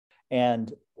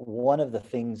And one of the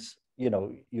things,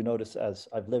 you notice as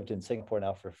I've lived in Singapore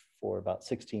now for about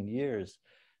 16 years,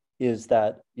 is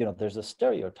that, there's a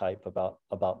stereotype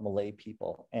about Malay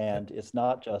people. And it's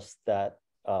not just that,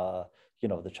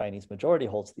 the Chinese majority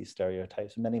holds these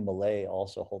stereotypes. Many Malay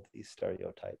also hold these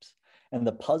stereotypes. And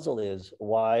the puzzle is,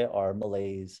 why are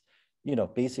Malays,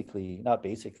 not basically,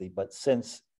 but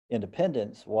since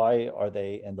independence, why are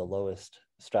they in the lowest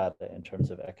strata in terms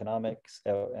of economics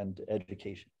and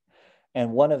education?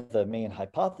 And one of the main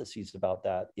hypotheses about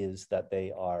that is that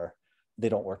they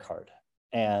don't work hard.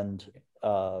 And,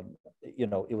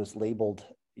 it was labeled,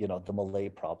 the Malay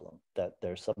problem, that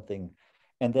there's something,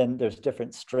 and then there's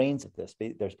different strains of this.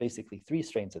 There's basically three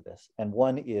strains of this. And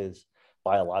one is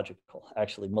biological.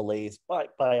 Actually, Malays by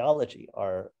biology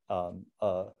are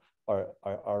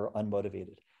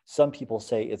unmotivated. Some people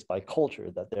say it's by culture,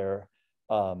 that they're,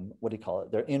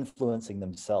 they're influencing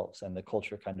themselves, and the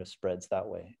culture kind of spreads that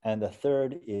way. And the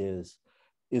third is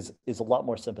a lot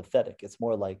more sympathetic. It's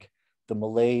more like the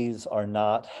Malays are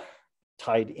not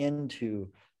tied into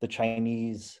the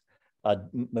Chinese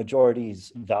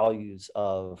majority's values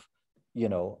of,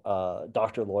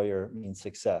 doctor, lawyer means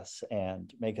success,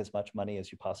 and make as much money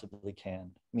as you possibly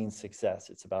can means success.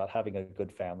 It's about having a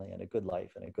good family and a good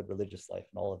life and a good religious life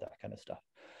and all of that kind of stuff.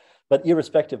 But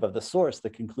irrespective of the source, the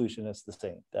conclusion is the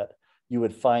same, that you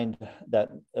would find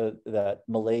that that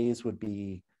Malays would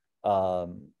be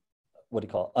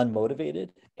unmotivated,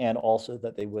 and also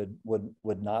that they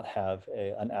would not have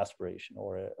an aspiration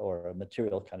or a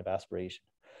material kind of aspiration.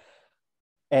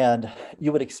 And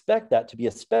you would expect that to be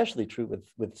especially true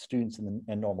with students in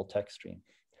normal tech stream,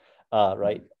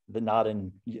 right? But not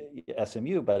in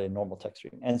SMU, but in normal tech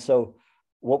stream. And so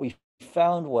what we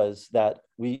found was that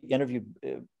we interviewed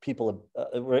people,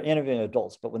 we're interviewing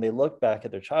adults, but when they look back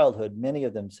at their childhood, many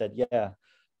of them said,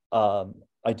 I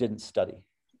didn't study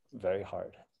very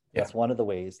hard. That's one of the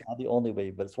ways, not the only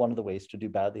way, but it's one of the ways to do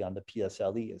badly on the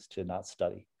PSLE, is to not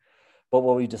study. But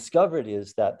what we discovered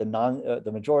is that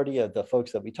the majority of the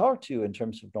folks that we talked to in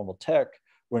terms of normal tech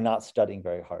were not studying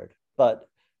very hard, but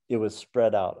it was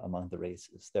spread out among the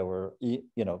races. There were,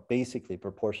 basically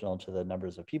proportional to the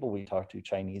numbers of people we talked to,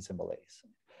 Chinese and Malays.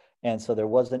 And so there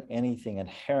wasn't anything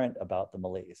inherent about the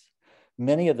Malays.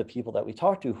 Many of the people that we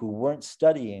talked to who weren't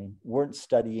studying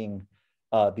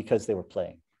because they were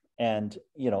playing. And,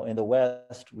 in the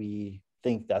West, we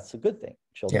think that's a good thing.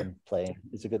 Children playing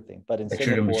is a good thing. But in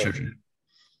Singapore, children.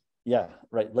 Yeah,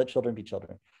 right. Let children be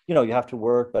children. You have to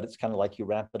work, but it's kind of like you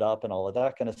ramp it up and all of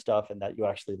that kind of stuff, and that you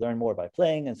actually learn more by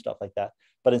playing and stuff like that.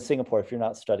 But in Singapore, if you're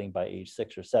not studying by age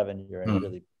 6 or 7, you're in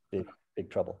really big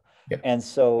trouble. And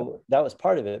so that was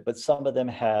part of it. But some of them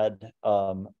had,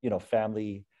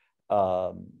 family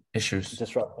issues,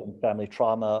 disruption, family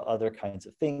trauma, other kinds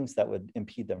of things that would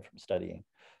impede them from studying.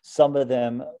 Some of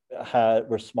them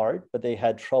were smart, but they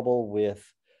had trouble with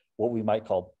what we might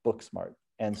call book smart.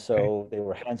 And so they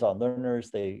were hands-on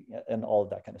learners, and all of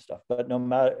that kind of stuff. But no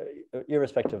matter,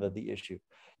 irrespective of the issue,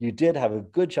 you did have a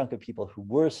good chunk of people who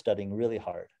were studying really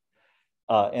hard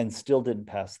and still didn't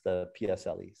pass the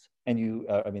PSLEs. And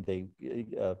they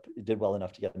did well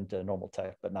enough to get into normal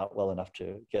tech, but not well enough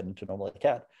to get into normal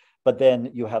acad. But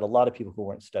then you had a lot of people who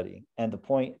weren't studying. And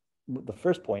the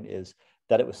first point is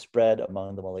that it was spread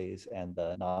among the Malays and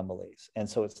the non-Malays. And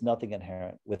so it's nothing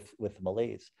inherent with the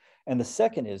Malays. And the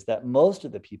second is that most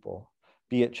of the people,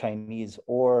 be it Chinese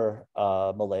or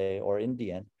Malay or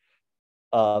Indian,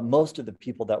 most of the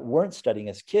people that weren't studying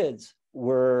as kids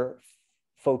were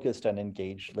focused and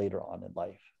engaged later on in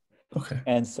life.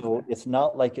 And so it's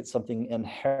not like it's something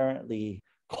inherently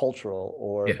cultural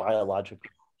or biological.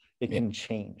 It can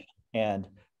change. And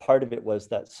part of it was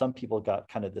that some people got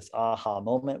kind of this aha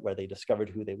moment where they discovered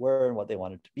who they were and what they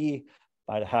wanted to be.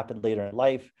 Might have happened later in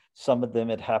life. Some of them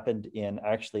had happened in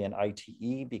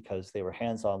ITE because they were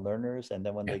hands-on learners. And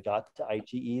then when they got to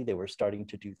ITE, they were starting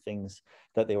to do things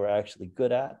that they were actually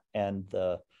good at. And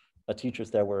the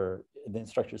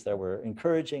instructors there were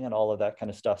encouraging and all of that kind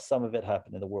of stuff. Some of it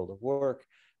happened in the world of work.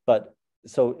 But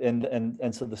so,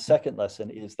 and so the second lesson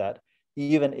is that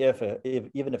even if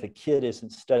a kid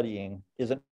isn't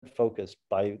focused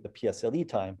by the PSLE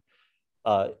time,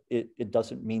 it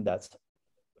doesn't mean that's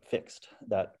fixed,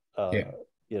 that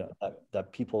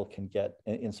that people can get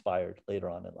inspired later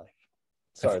on in life.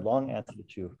 Sorry, long answer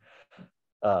to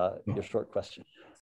your short question.